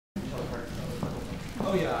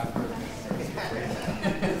Oh yeah, I've heard of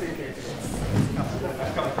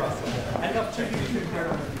I've come across it. I love checking.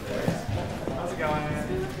 How's it going?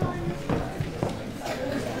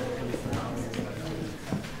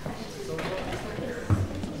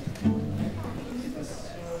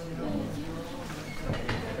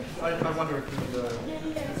 I wonder if you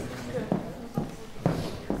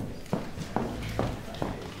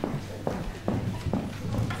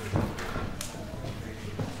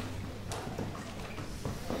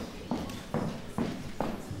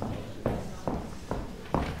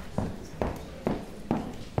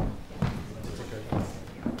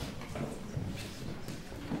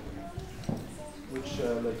which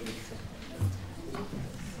leg you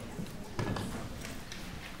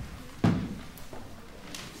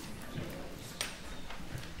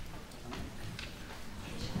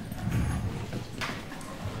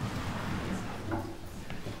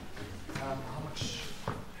how much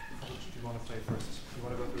do you want to play first? Do you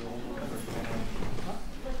want to go through the whole thing, or do you want to? Huh?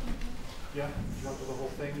 Yeah, do you want to do the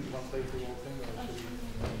whole thing? Do you want to play through the whole thing, or should we?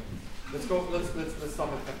 Let's go. Let's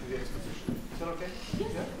stop at the exposition. Is that okay?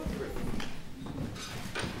 Yes. Yeah. Great.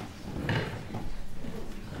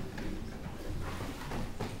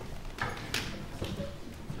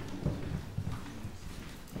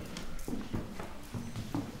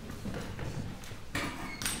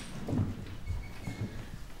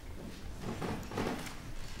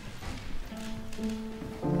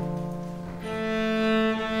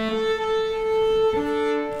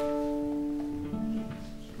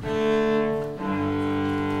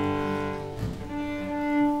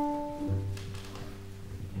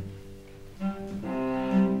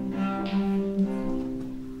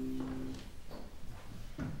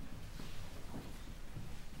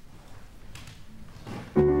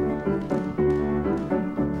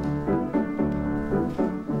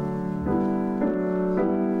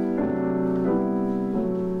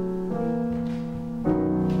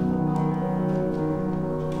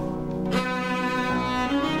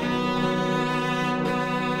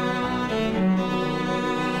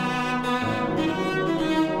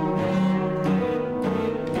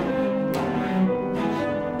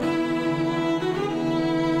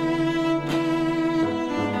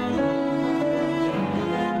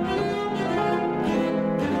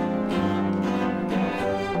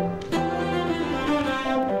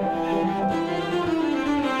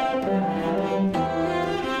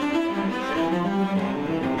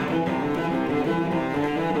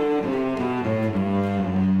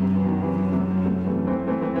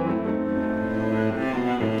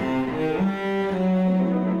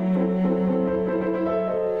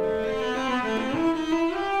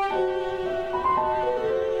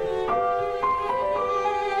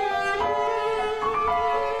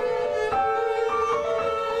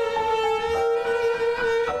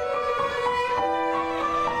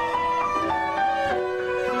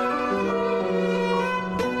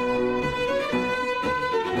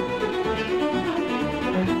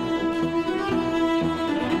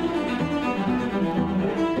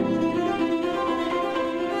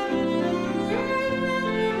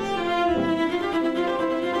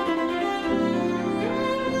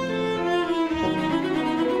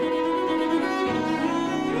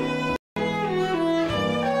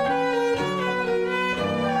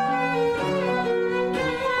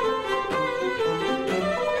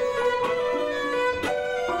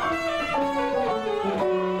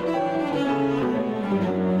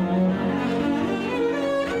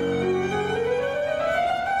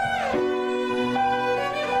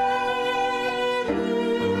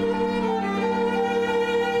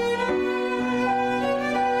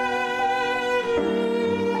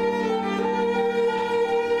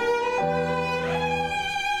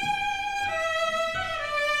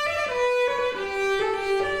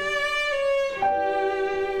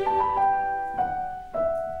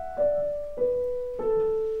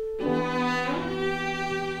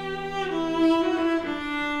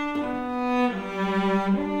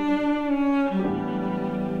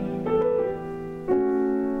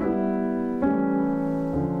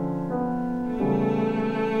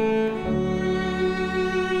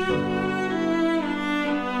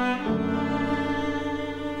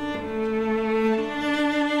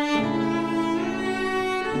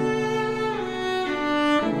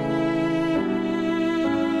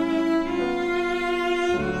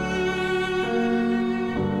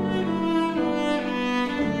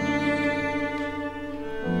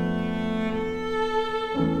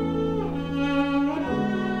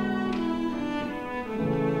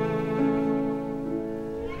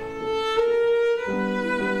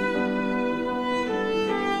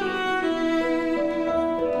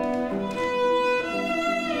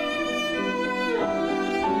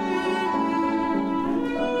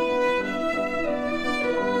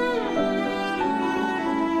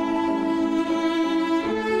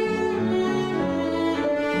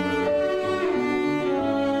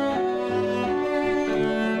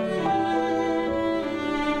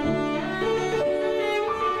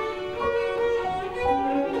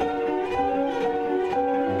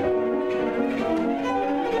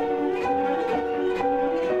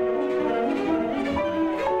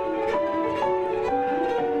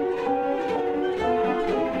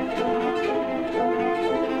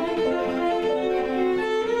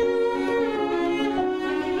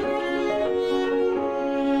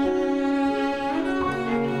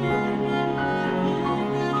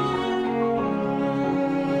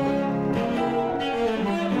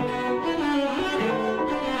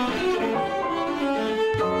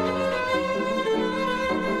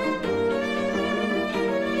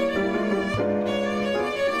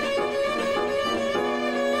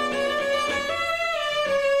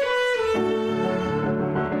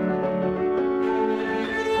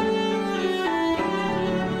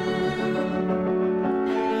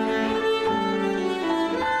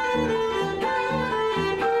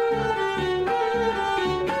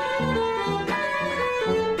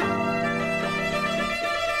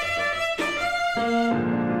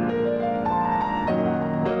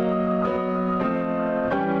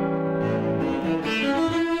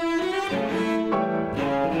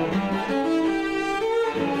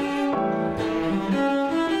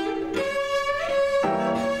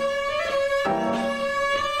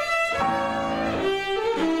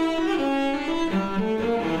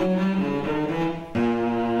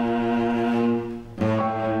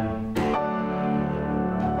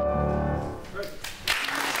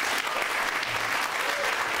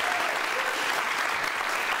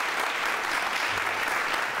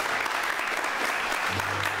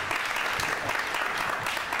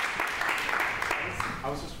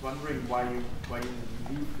 was just wondering why you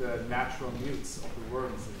leave the natural mutes of the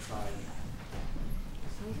words inside.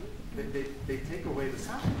 They take away the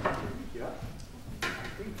sound. Yeah, I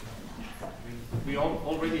think. I mean, we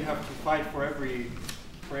already have to fight for every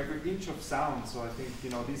inch of sound. So I think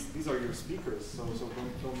these are your speakers. So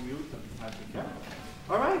don't mute them. I think. Yeah.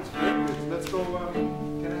 All right. Very good. Let's go.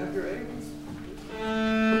 Can I have your A?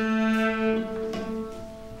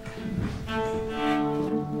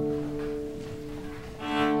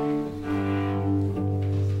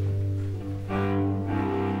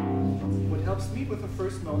 With the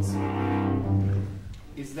first notes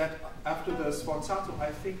is that after the sforzato,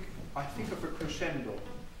 I think of a crescendo.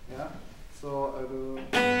 Yeah. So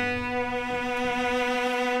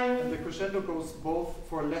and the crescendo goes both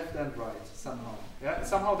for left and right somehow. Yeah.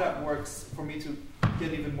 Somehow that works for me to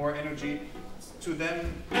get even more energy. To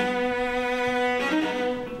then to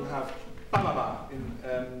have ba ba ba in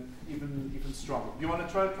even stronger. You want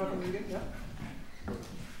to try from the beginning? Yeah.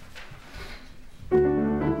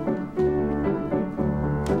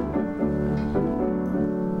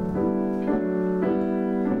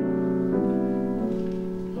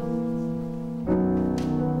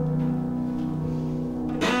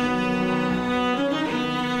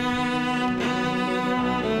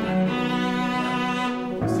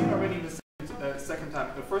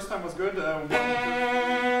 The first time was good. Give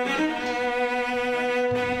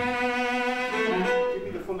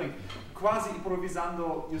me the full length. Quasi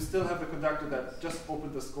improvisando, you still have the conductor that just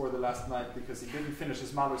opened the score the last night because he didn't finish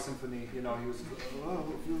his Mahler symphony. He was,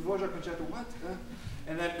 Moser concerto, what?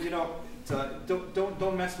 And then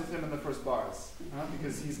don't mess with him in the first bars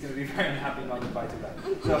because he's going to be very unhappy not invited back.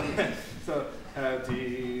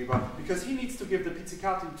 Because he needs to give the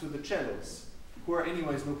pizzicato to the cellos, who are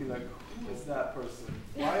anyways looking like, who is that person?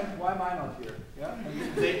 Why am I not here? Yeah,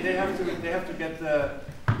 and they have to get the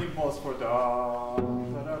impulse for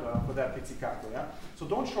for that pizzicato. Yeah, so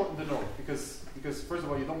don't shorten the note because first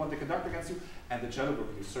of all you don't want the conductor against you, and the cello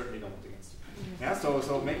group you certainly don't want against you. Yeah,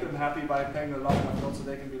 so make them happy by playing a long enough note so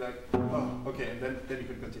they can be like, oh, okay, and then you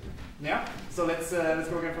can continue. Yeah, so let's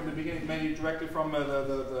go again from the beginning, maybe directly from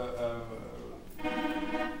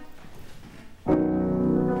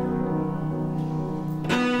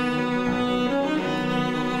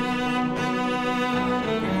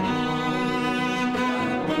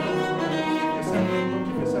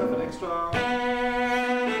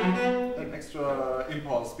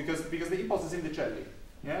impulse because the impulse is in the cello.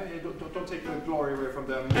 Yeah, don't take the glory away from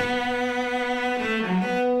them.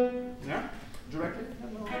 Yeah, directly.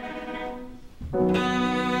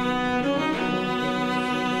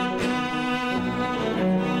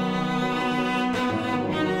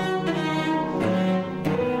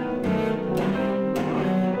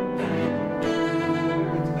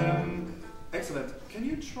 Excellent. Can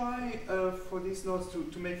you try for these notes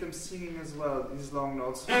to make them singing as well? These long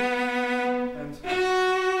notes and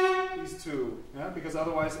these two, yeah, because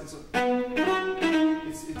otherwise it's too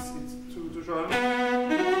short.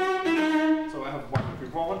 So I have 1, 2, 3,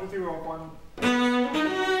 4, 1, 2, 3, 1, 1.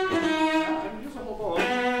 And use a whole ball.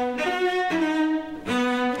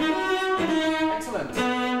 Excellent.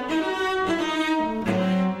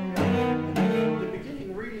 In the beginning,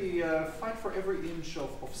 really fight for every inch of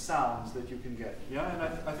sounds that you can get. Yeah, and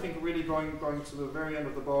I think really going to the very end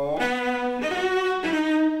of the bow.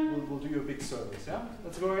 We'll do you a big service, yeah?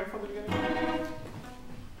 Let's go again from the beginning.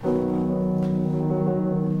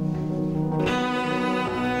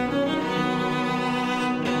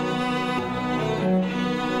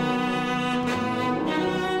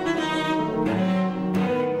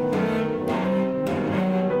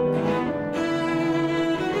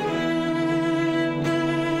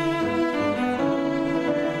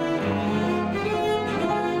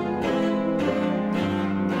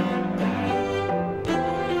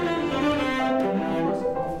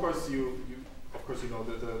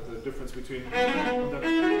 Between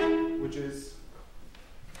which is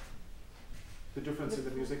the difference in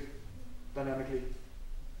the music dynamically.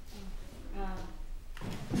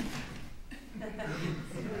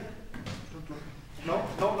 No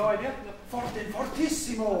idea? Forte,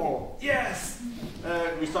 fortissimo! Yes!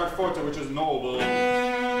 We start forte, which is noble.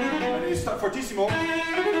 And you start fortissimo,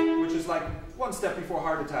 which is like one step before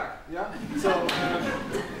heart attack. Yeah? So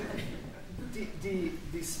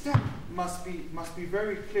the step must be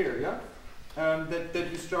very clear, yeah?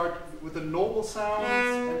 That you start with the noble sounds,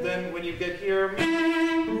 and then when you get here,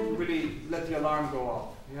 really let the alarm go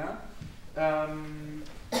off, yeah?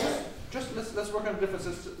 Just let's work on the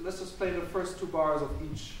differences. Let's just play the first 2 bars of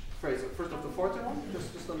each phrase. First of the forte one,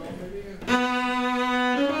 just alone maybe.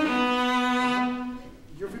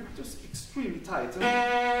 you're just extremely tight.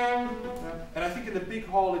 And I think in the big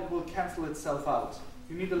hall it will cancel itself out.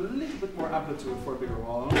 You need a little bit more amplitude for a bigger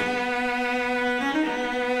hall.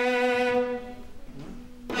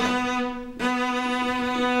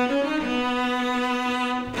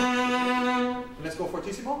 Let's go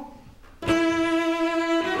fortissimo.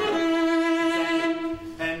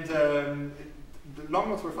 And the long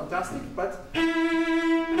notes were fantastic, but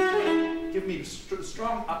give me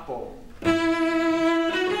strong up bow.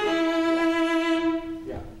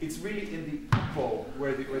 Yeah, it's really in the up bow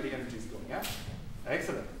where the energy is going. Yeah,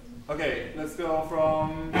 excellent. Okay, let's go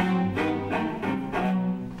from.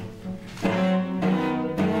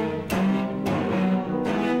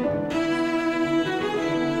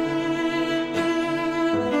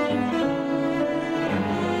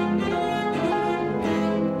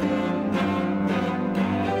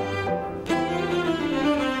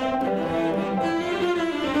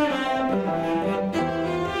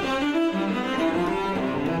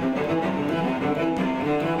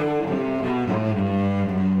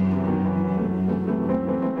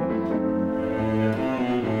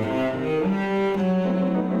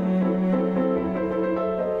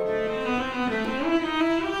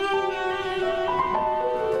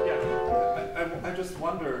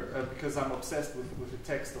 Because I'm obsessed with the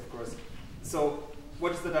text, of course. So,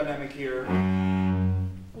 what is the dynamic here?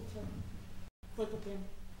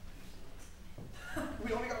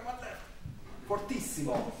 We only got one left.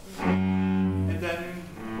 Fortissimo. And then,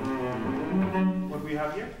 what do we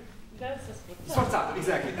have here? Sforzato,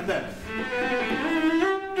 exactly. And then,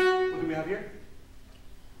 what do we have here?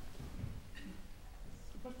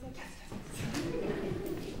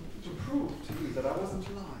 To prove to you that I wasn't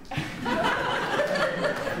lying.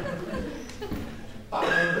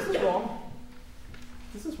 This is wrong.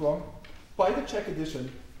 This is wrong. Buy the Czech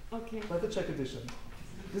edition. Okay. Buy the Czech edition.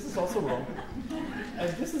 This is also wrong. And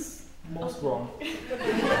this is most wrong.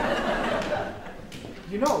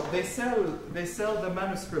 You know, they sell the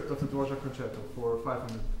manuscript of the Dvorak Concerto for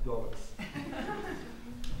 $500.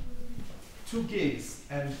 2 gigs,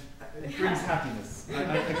 and it brings happiness. I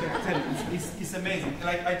can tell you, it's amazing.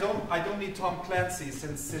 Like I don't need Tom Clancy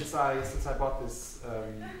since I bought this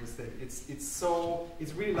thing.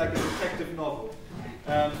 It's really like a detective novel.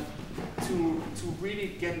 To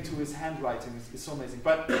really get into his handwriting is so amazing.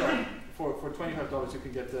 But for $25 you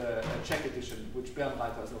can get a Czech edition, which Bell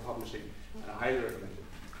Lighthouse is publishing, and I highly recommend it.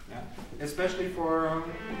 Yeah, especially for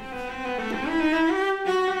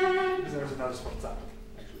there's another spot.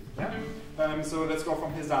 Yeah? So let's go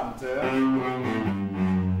from Pesante.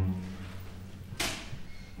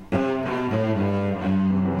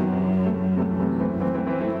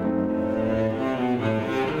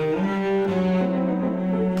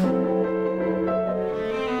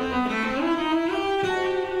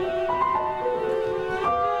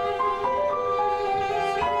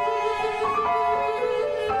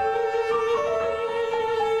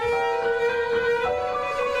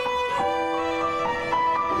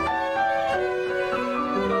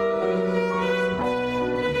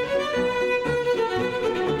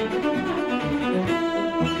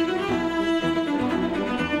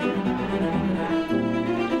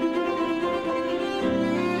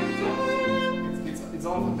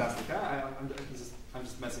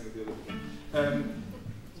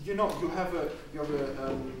 You know, you have a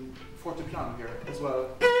fortepiano here as well.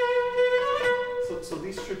 So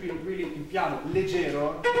these should be really in piano,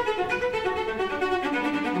 leggero.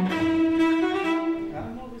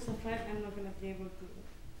 I'm always afraid I'm not going to be able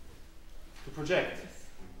to project. Yes.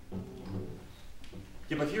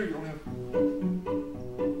 Yeah, but here you only have.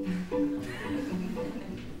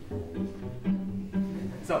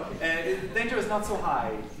 So danger is not so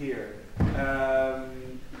high here.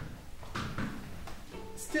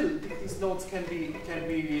 Still, these notes can be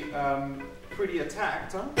pretty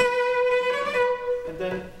attacked, huh? And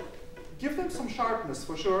then give them some sharpness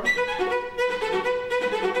for sure,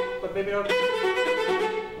 but maybe not.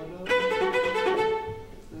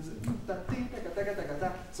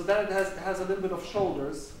 So then it has a little bit of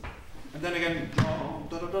shoulders, and then again,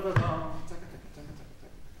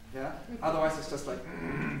 yeah. Otherwise, it's just like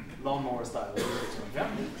lawnmower style. Yeah.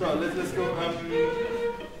 So let's go.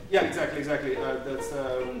 Yeah, exactly. That's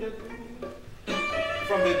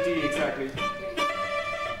from the D, exactly.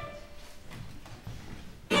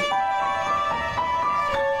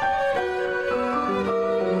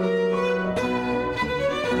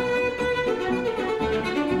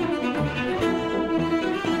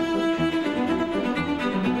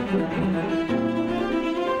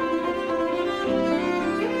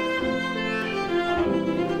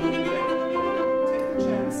 Take the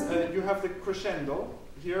chance. You have the crescendo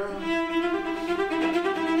here.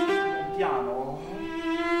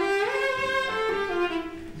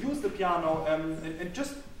 piano, and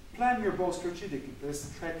just plan your bow strategically.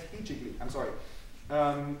 I'm sorry.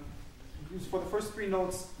 Use for the first 3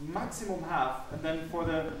 notes maximum half, and then for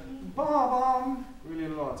the ba-bum, really a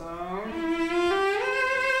lot.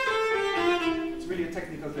 It's really a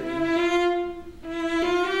technical thing.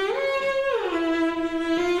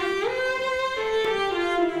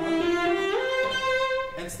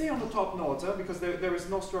 And stay on the top note, because there is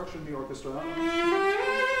no structure in the orchestra.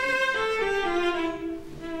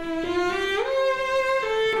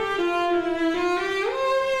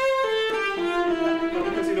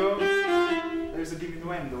 Because you know, there's a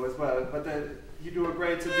diminuendo as well, but you do a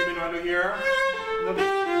great diminuendo here.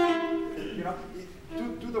 You know,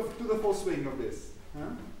 do the full swing of this.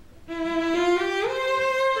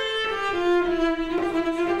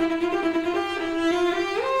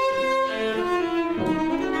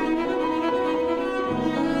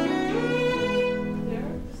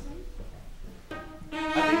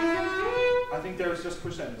 I think there's just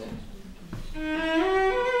crescendo.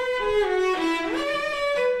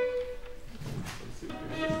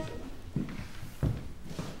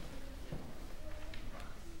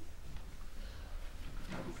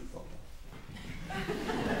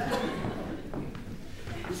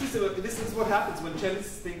 This is what happens when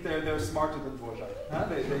cellists think they're smarter than Dvorak. Huh?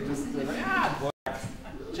 They just they're like, Dvorak's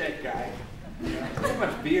Czech guy. Too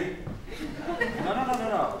much beer.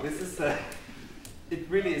 No. This is it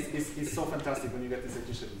really is so fantastic when you get this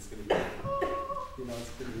edition. It's gonna be, you know,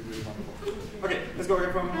 it's gonna be really wonderful. Okay, let's go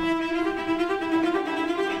again from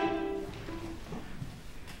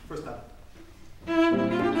first time.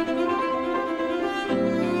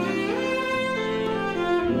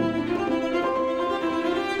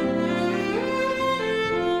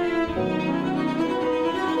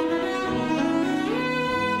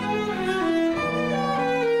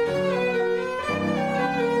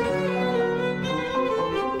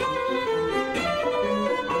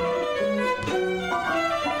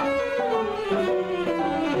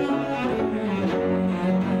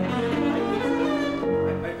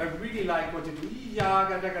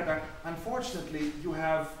 Unfortunately, you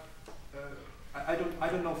have I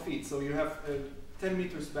don't know feet, so you have 10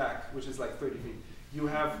 meters back, which is like 30 feet. You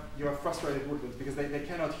have frustrated woodwinds because they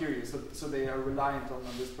cannot hear you, so they are reliant on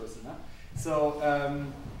this person. Huh? So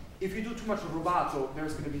if you do too much rubato,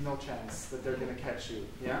 there's going to be no chance that they're going to catch you.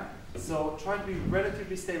 Yeah. So try to be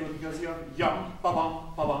relatively stable because you have yum ba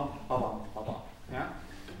bum ba bum ba bum ba bum. Yeah.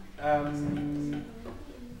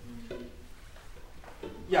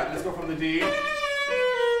 Yeah. Let's go from the D.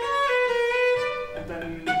 And then,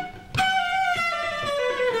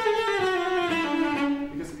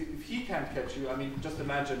 because if he can't catch you, I mean, just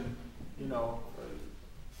imagine, you know,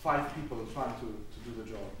 5 people trying to do the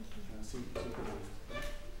job.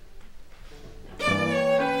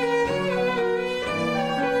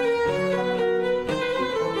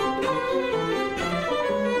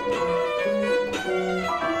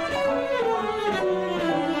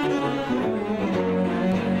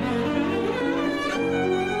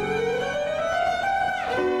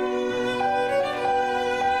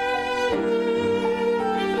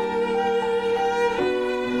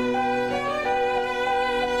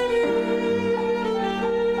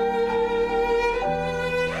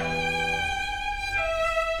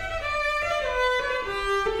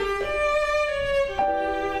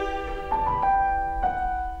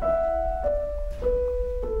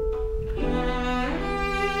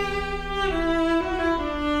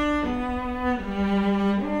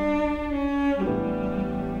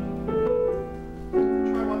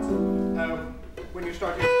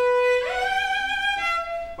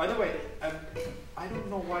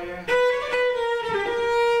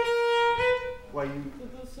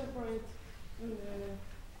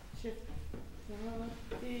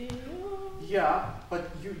 Yeah, but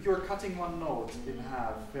you're cutting one note in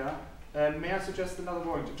half, yeah? And may I suggest another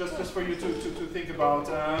word, just for you to think about.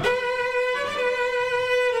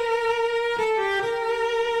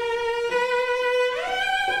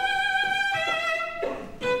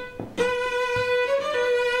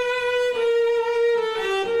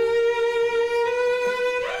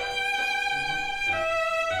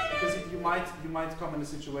 Because you might come in a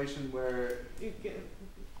situation where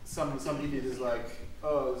some idiot is like,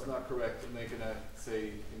 oh, it's not correct, and they're gonna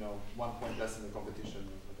say, you know, 1 point less in the competition.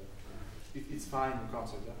 It's fine in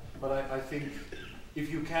concert, yeah? But I think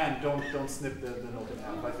if you can, don't snip the note in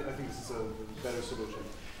half. I think this is a better solution.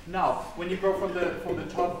 Now, when you go from the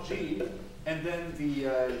top G and then the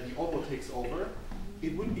oboe takes over,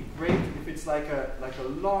 it would be great if it's like a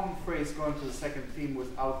long phrase going to the second theme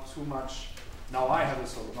without too much Now I have a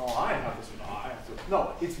solo. No, I have a solo. No, I have to.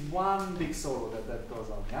 No, it's one big solo that goes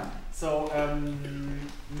on. Yeah. So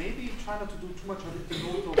maybe try not to do too much of it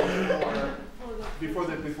before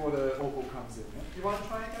the oboe comes in. Yeah? You want to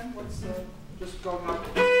try again? What's just going up?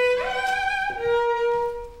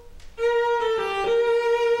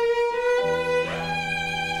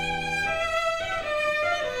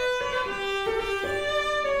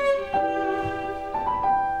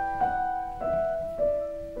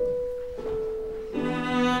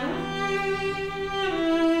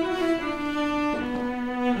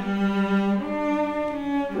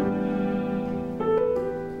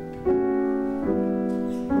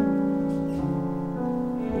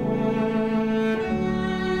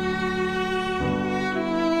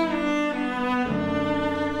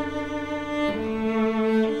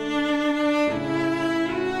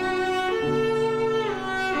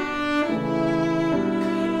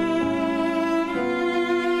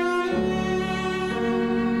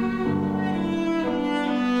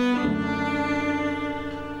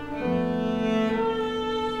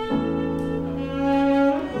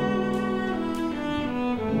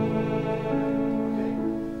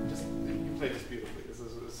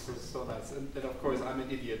 And of course I'm an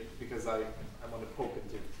idiot because I want to poke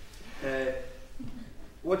into it.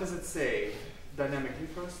 What does it say dynamically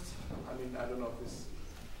first? I mean, I don't know if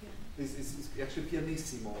this is actually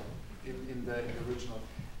pianissimo in the original.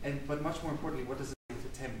 But much more importantly, what does it say to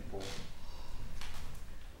tempo?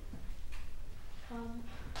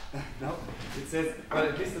 No, it says, well,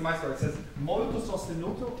 at least in my score, it says molto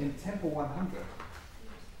sostenuto in tempo 100.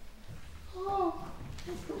 Oh,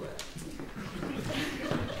 that's correct.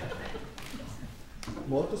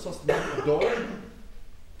 Molto sostenuto. Dove?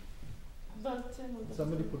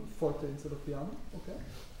 Somebody put forte instead of piano. Okay.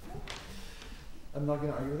 I'm not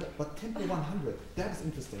going to argue with that. But tempo 100. That is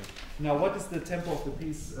interesting. Now, what is the tempo of the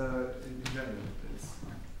piece in general?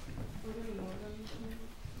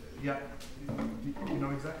 Yeah. You know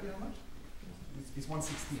exactly how much? It's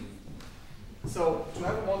 116. So to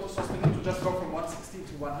have a molto sostenuto, just go from 116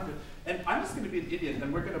 to 100. And I'm just going to be an idiot,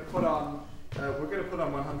 and we're going to put on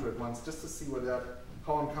 100 once, just to see what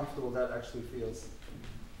how uncomfortable that actually feels.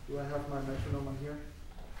 Do I have my metronome on here?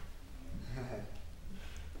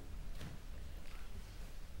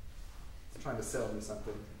 It's trying to sell me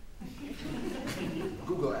something.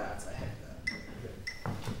 Google Ads, I hate that. Okay.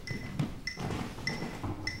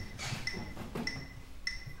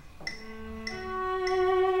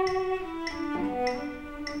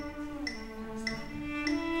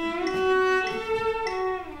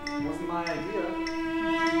 Wasn't my idea.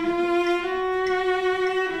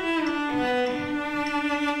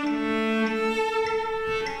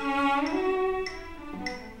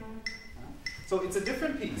 So it's a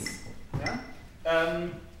different piece. Yeah?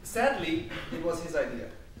 Sadly, it was his idea.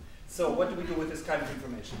 So what do we do with this kind of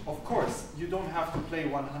information? Of course, you don't have to play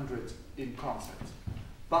 100 in concert.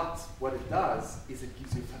 But what it does is it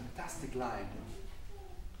gives you fantastic line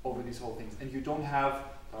over these whole things. And you don't have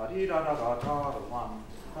da-dee-da-da-da-da, 1,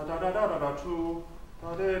 da-da-da-da-da, 2,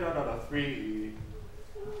 da-da-da-da-da, 3.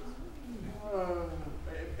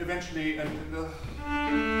 Eventually, yeah.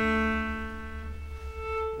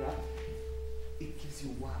 It gives you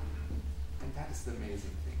 1. And that is the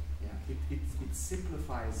amazing thing. Yeah? It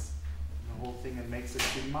simplifies the whole thing and makes it,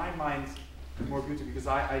 in my mind, more beautiful, because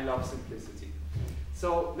I love simplicity.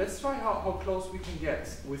 So let's try how close we can get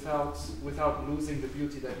without losing the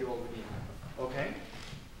beauty that you already have. Okay?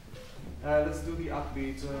 Let's do the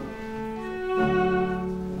upbeat.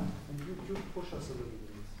 And you push us a little bit.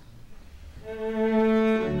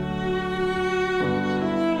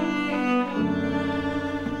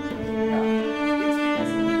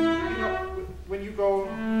 When you go,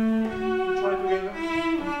 try together,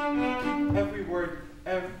 every word,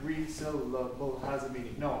 every syllable has a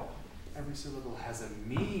meaning. No, every syllable has a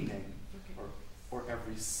meaning, or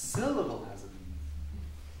every syllable has a meaning,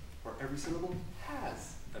 or every syllable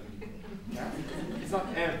has a meaning. Yeah? It's not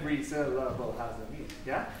every syllable has a meaning.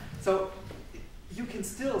 Yeah. So you can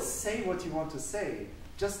still say what you want to say,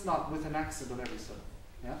 just not with an accent on every syllable.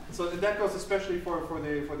 Yeah. So that goes especially for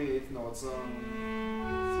the eighth notes.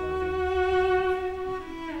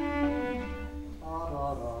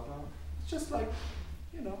 It's just like,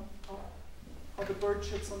 you know, how the bird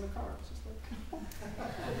shits on the car. It's just like.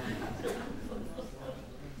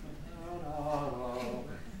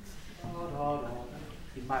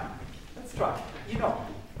 In my, let's try. You know,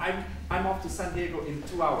 I'm off to San Diego in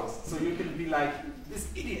 2 hours, so you can be like this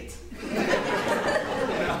idiot. You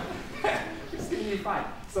know, it's gonna be fine.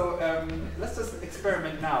 So let's just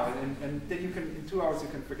experiment now, and then you can, in 2 hours, you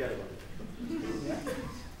can forget about it.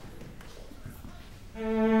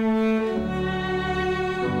 Yeah?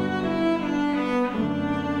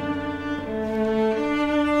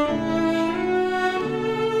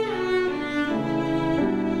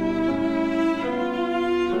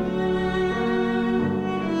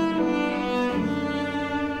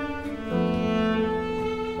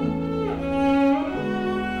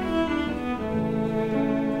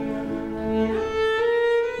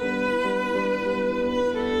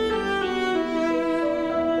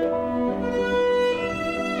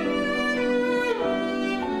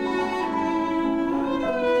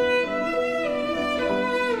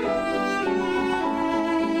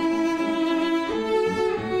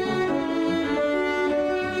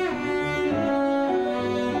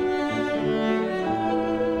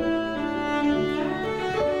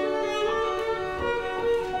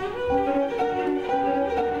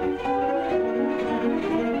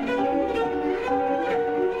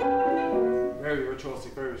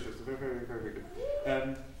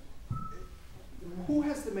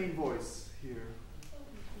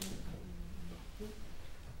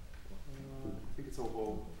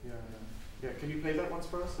 oboe. Yeah, yeah. Yeah, can you play that once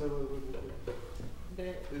for us? The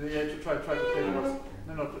Yeah, try to play the once.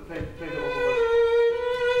 No, play the oboe.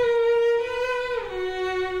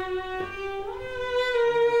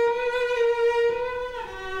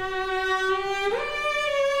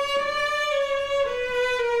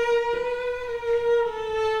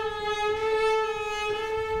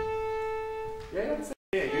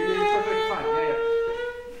 Yeah, you're perfectly fine. Yeah.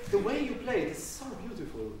 The way you play it is so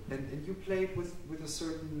beautiful, and you play it with a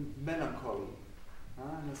certain melancholy,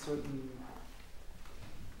 and a certain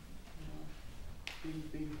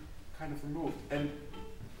being kind of removed. And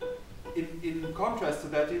in contrast to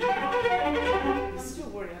that, he's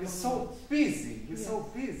so busy. He's so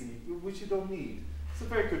busy, which you don't need. It's a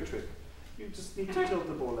very good trick. You just need to tilt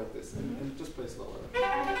the bow like this and just play slower.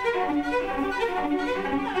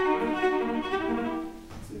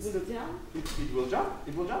 Will it jump? It will jump.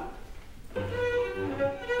 It will jump.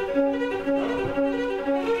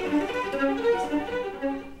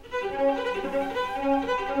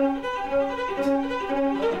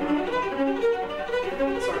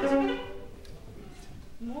 Sorry.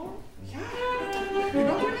 More? Yeah. You're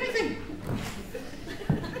not doing anything.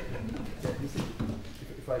 You see,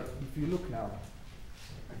 if you look now,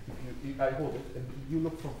 I hold it and you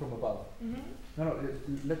look from above. No,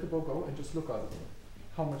 let the bow go and just look at it.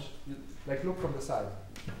 How much? Like look from the side.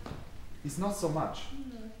 It's not so much.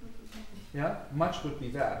 Yeah, much would be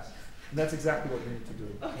that. That's exactly what we need to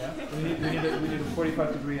do. Yeah, we need a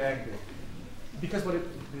 45-degree angle. Because what it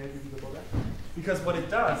because what it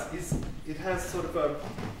does is it has sort of a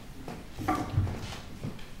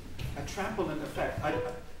trampoline effect.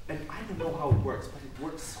 And I don't know how it works, but it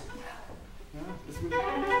works so well. Yeah, it's really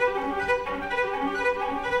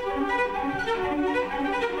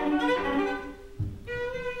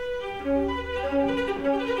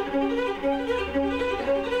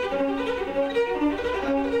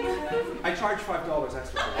I charge $5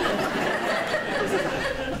 extra.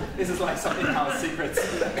 This is like some in-house secrets.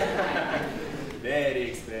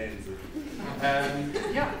 Very expensive.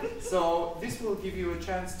 Yeah, so this will give you a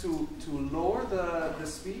chance to lower the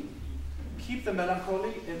speed, keep the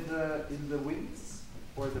melancholy in the wings,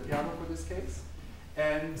 or the piano for this case,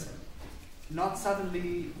 and not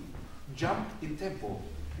suddenly jump in tempo.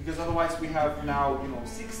 Because otherwise we have now,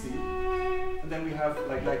 60, and then we have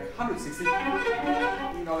like 160,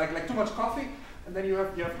 like too much coffee, and then you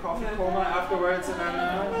have coffee coma afterwards, and then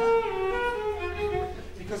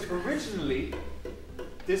because originally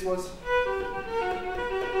this was,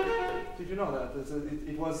 did you know that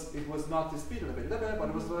it was not the speed of it, but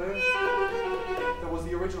it was that was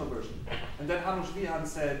the original version, and then Hanush Vihan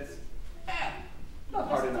said, not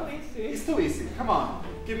hard enough. It's too easy. Come on,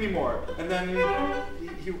 give me more. And then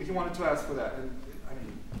he wanted to ask for that. And I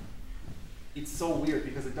mean, it's so weird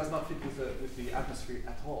because it does not fit with the atmosphere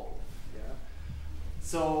at all. Yeah.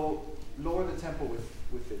 So lower the tempo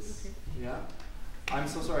with this. Okay. Yeah. I'm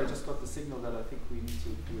so sorry. I just got the signal that I think we need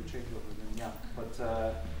to do a changeover. Then yeah. But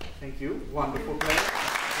thank you. Wonderful play.